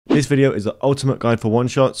This video is the ultimate guide for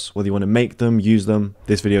one-shots. Whether you want to make them, use them,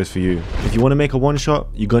 this video is for you. If you want to make a one-shot,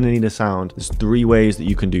 you're going to need a sound. There's 3 ways that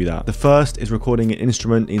you can do that. The first is recording an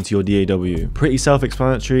instrument into your DAW. Pretty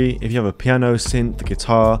self-explanatory. If you have a piano, synth,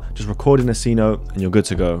 guitar, just record in a C note and you're good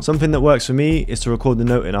to go. Something that works for me is to record the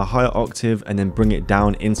note in a higher octave and then bring it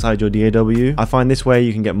down inside your DAW. I find this way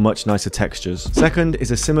you can get much nicer textures. Second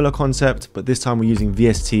is a similar concept, but this time we're using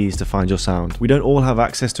VSTs to find your sound. We don't all have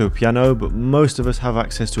access to a piano, but most of us have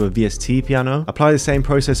access to a VST piano. Apply the same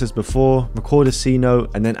process as before, record a C note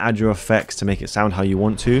and then add your effects to make it sound how you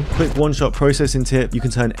want to. Quick one-shot processing tip, you can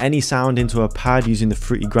turn any sound into a pad using the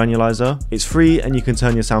Fruity Granulizer. It's free and you can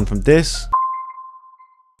turn your sound from this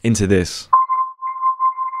into this.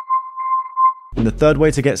 And the third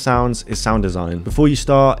way to get sounds is sound design. Before you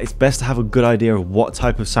start, it's best to have a good idea of what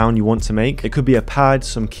type of sound you want to make. It could be a pad,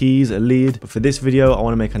 some keys, a lead, but for this video, I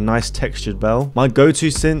want to make a nice textured bell. My go-to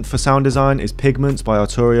synth for sound design is Pigments by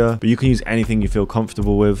Arturia, but you can use anything you feel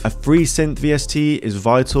comfortable with. A free synth VST is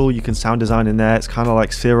vital. You can sound design in there. It's kind of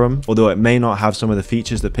like Serum, although it may not have some of the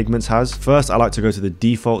features that Pigments has. First, I like to go to the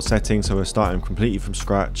default setting, so we're starting completely from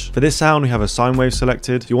scratch. For this sound, we have a sine wave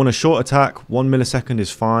selected. If you want a short attack, 1 millisecond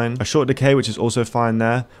is fine. A short decay, which is also fine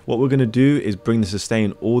there. What we're going to do is bring the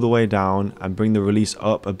sustain all the way down and bring the release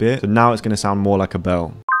up a bit. So now it's going to sound more like a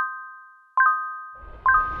bell.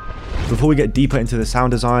 Before we get deeper into the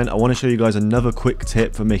sound design, I want to show you guys another quick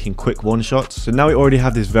tip for making quick one-shots. So now we already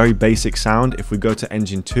have this very basic sound. If we go to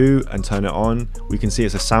Engine 2 and turn it on, we can see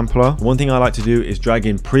it's a sampler. One thing I like to do is drag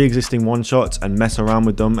in pre-existing one-shots and mess around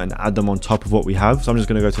with them and add them on top of what we have. So I'm just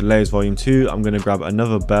going to go to Layers Volume 2. I'm going to grab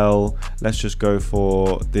another bell. Let's just go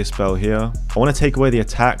for this bell here. I want to take away the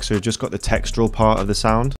attack, so we've just got the textural part of the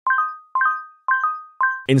sound.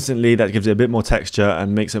 Instantly, that gives it a bit more texture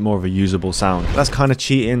and makes it more of a usable sound. That's kind of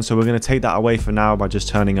cheating, so we're going to take that away for now by just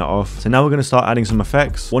turning it off. So now we're going to start adding some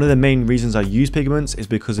effects. One of the main reasons I use Pigments is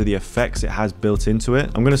because of the effects it has built into it.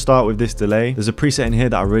 I'm going to start with this delay. There's a preset in here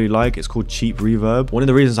that I really like. It's called Cheap Reverb. One of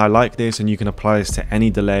the reasons I like this, and you can apply this to any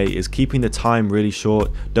delay, is keeping the time really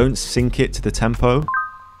short. Don't sync it to the tempo.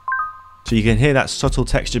 So you can hear that subtle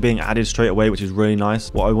texture being added straight away, which is really nice.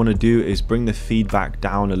 What I want to do is bring the feedback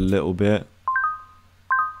down a little bit.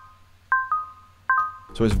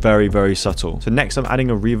 So it's very, very subtle. So next I'm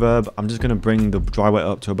adding a reverb. I'm just going to bring the dry wet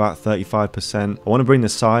up to about 35%. I want to bring the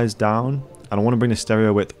size down and I want to bring the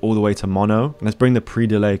stereo width all the way to mono. And let's bring the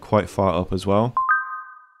pre-delay quite far up as well.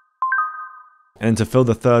 And to fill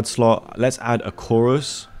the third slot, let's add a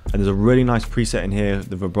chorus. And there's a really nice preset in here,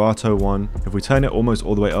 the vibrato one. If we turn it almost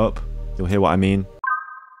all the way up, you'll hear what I mean.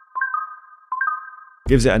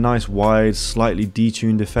 Gives it a nice wide, slightly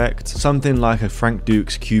detuned effect. Something like a Frank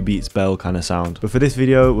Dukes Q Beats bell kind of sound. But for this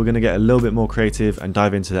video, we're going to get a little bit more creative and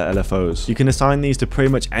dive into the LFOs. You can assign these to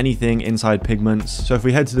pretty much anything inside Pigments. So if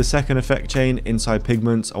we head to the second effect chain inside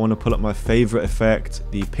Pigments, I want to pull up my favorite effect,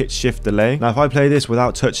 the pitch shift delay. Now if I play this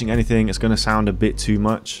without touching anything, it's going to sound a bit too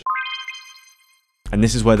much. And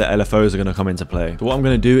this is where the LFOs are going to come into play. So what I'm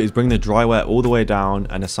going to do is bring the dry wet all the way down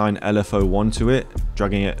and assign LFO 1 to it,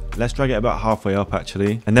 dragging it. Let's drag it about halfway up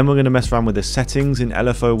actually. And then we're going to mess around with the settings in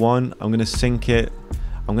LFO 1. I'm going to sync it.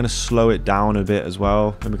 I'm going to slow it down a bit as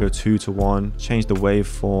well. Let me go 2 to 1, change the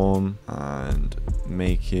waveform and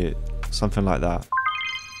make it something like that.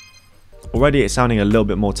 Already it's sounding a little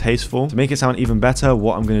bit more tasteful. To make it sound even better,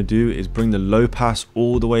 what I'm going to do is bring the low pass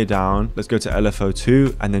all the way down. Let's go to LFO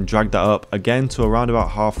 2 and then drag that up again to around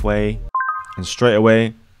about halfway. And straight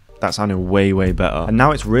away, that sounded way, way better. And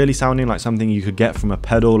now it's really sounding like something you could get from a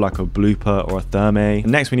pedal like a Blooper or a Therme.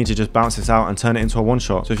 And next we need to just bounce this out and turn it into a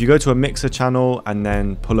one-shot. So if you go to a mixer channel and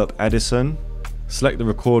then pull up Edison, select the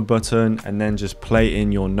record button and then just play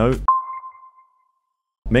in your note.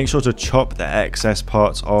 Make sure to chop the excess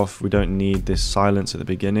parts off. We don't need this silence at the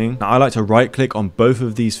beginning. Now I like to right click on both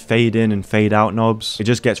of these fade in and fade out knobs. It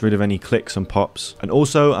just gets rid of any clicks and pops. And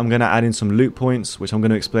also I'm going to add in some loop points, which I'm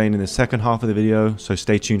going to explain in the second half of the video. So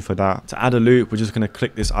stay tuned for that. To add a loop, we're just going to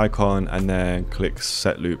click this icon and then click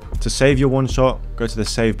set loop. To save your one shot, go to the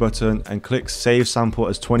save button and click save sample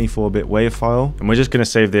as 24-bit wave file. And we're just going to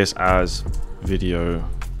save this as video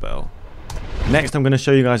bell. Next, I'm going to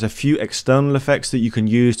show you guys a few external effects that you can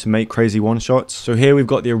use to make crazy one-shots. So here we've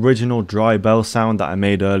got the original dry bell sound that I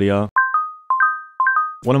made earlier.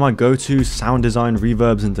 One of my go-to sound design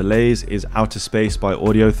reverbs and delays is Outer Space by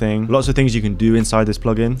Audio Thing. Lots of things you can do inside this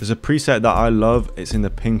plugin. There's a preset that I love. It's in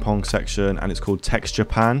the ping pong section and it's called Texture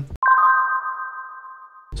Pan.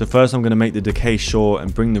 So first I'm going to make the decay short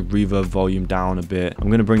and bring the reverb volume down a bit. I'm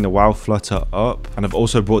going to bring the wow flutter up, and I've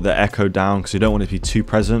also brought the echo down because you don't want it to be too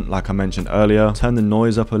present like I mentioned earlier. Turn the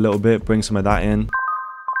noise up a little bit, bring some of that in.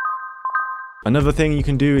 Another thing you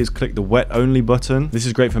can do is click the wet only button. This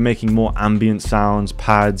is great for making more ambient sounds,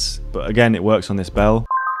 pads, but again, it works on this bell.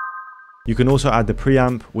 You can also add the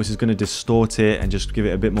preamp, which is going to distort it and just give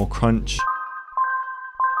it a bit more crunch.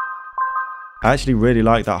 I actually really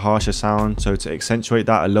like that harsher sound, so to accentuate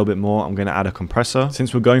that a little bit more, I'm going to add a compressor.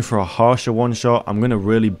 Since we're going for a harsher one shot, I'm going to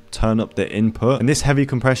really turn up the input. And this heavy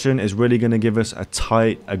compression is really going to give us a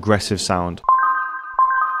tight, aggressive sound.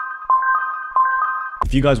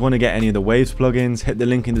 If you guys want to get any of the Waves plugins, hit the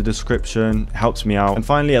link in the description. It helps me out. And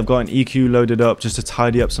finally, I've got an EQ loaded up just to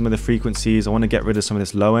tidy up some of the frequencies. I want to get rid of some of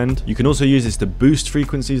this low end. You can also use this to boost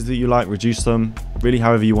frequencies that you like, reduce them, really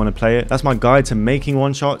however you want to play it. That's my guide to making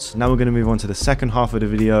one shots. Now we're going to move on to the second half of the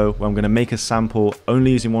video where I'm going to make a sample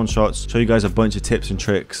only using one shots, show you guys a bunch of tips and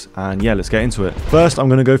tricks, and yeah, let's get into it. First, I'm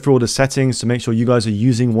going to go through all the settings to make sure you guys are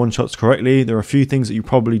using one shots correctly. There are a few things that you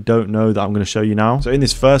probably don't know that I'm going to show you now. So in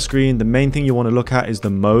this first screen, the main thing you want to look at is the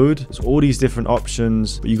mode. There's all these different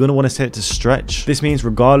options, but you're going to want to set it to stretch. This means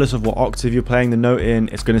regardless of what octave you're playing the note in,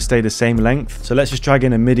 it's going to stay the same length. So let's just drag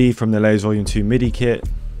in a MIDI from the Layers Volume 2 MIDI kit.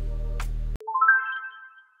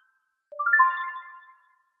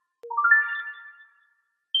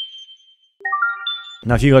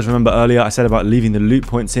 Now, if you guys remember earlier, I said about leaving the loop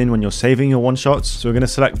points in when you're saving your one shots. So we're going to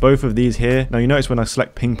select both of these here. Now, you notice when I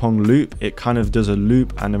select ping pong loop, it kind of does a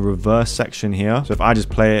loop and a reverse section here. So if I just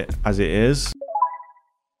play it as it is,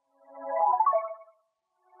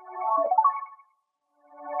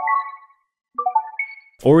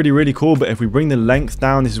 already really cool, but if we bring the length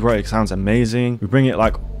down, this is where it sounds amazing. We bring it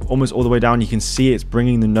like almost all the way down, you can see it's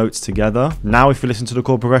bringing the notes together. Now if you listen to the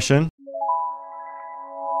chord progression,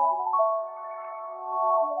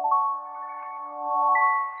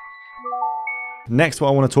 next, what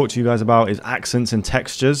I want to talk to you guys about is accents and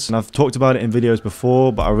textures. And I've talked about it in videos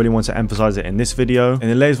before, but I really want to emphasize it in this video. In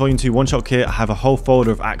the Layers Volume 2 one-shot kit, I have a whole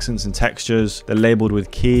folder of accents and textures. They're labeled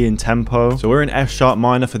with key and tempo. So we're in F sharp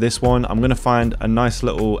minor for this one. I'm going to find a nice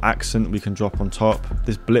little accent we can drop on top.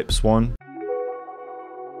 This blips one.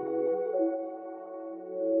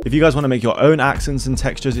 If you guys want to make your own accents and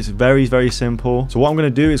textures, it's very, very simple. So what I'm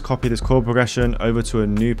going to do is copy this chord progression over to a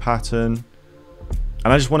new pattern.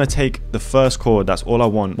 And I just want to take the first chord, that's all I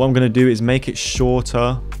want. What I'm going to do is make it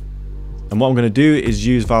shorter. And what I'm going to do is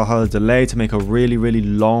use Valhalla delay to make a really, really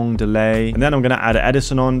long delay. And then I'm going to add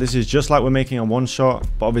Edison on. This is just like we're making a one shot,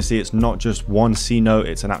 but obviously it's not just one C note,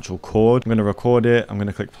 it's an actual chord. I'm going to record it. I'm going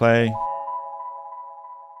to click play.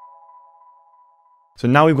 So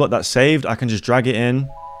now we've got that saved. I can just drag it in.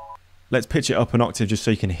 Let's pitch it up an octave just so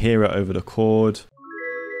you can hear it over the chord.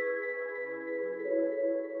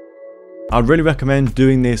 I'd really recommend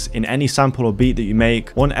doing this in any sample or beat that you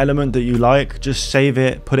make. One element that you like, just save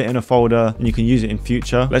it, put it in a folder, and you can use it in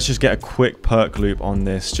future. Let's just get a quick perk loop on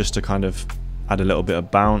this just to kind of add a little bit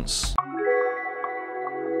of bounce.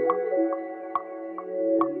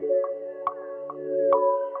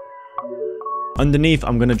 Underneath,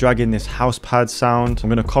 I'm going to drag in this house pad sound. I'm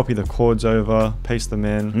going to copy the chords over, paste them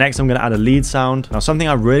in. Next, I'm going to add a lead sound. Now, something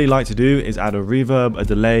I really like to do is add a reverb, a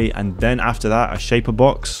delay, and then after that, a shaper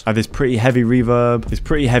box. I have this pretty heavy reverb, this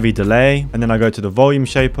pretty heavy delay, and then I go to the volume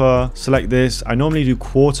shaper, select this. I normally do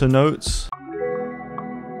quarter notes.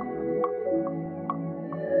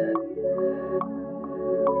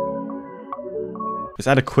 Let's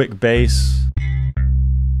add a quick bass.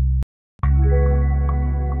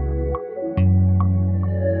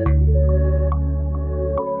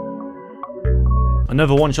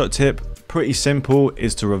 Another one-shot tip, pretty simple,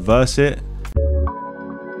 is to reverse it.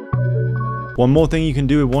 One more thing you can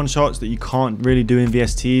do with one-shots that you can't really do in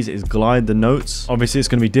VSTs is glide the notes. Obviously, it's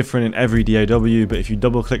going to be different in every DAW, but if you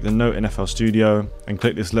double-click the note in FL Studio and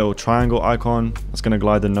click this little triangle icon, that's going to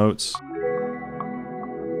glide the notes.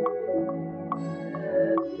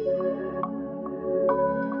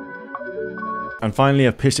 And finally,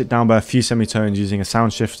 I've pitched it down by a few semitones using a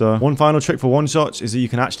sound shifter. One final trick for one-shots is that you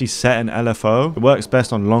can actually set an LFO. It works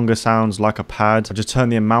best on longer sounds like a pad. I just turn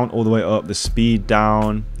the amount all the way up, the speed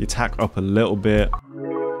down, the attack up a little bit.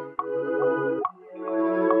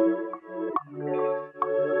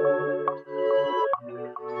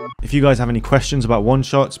 If you guys have any questions about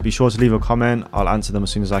one-shots, be sure to leave a comment. I'll answer them as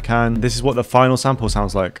soon as I can. This is what the final sample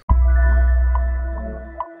sounds like.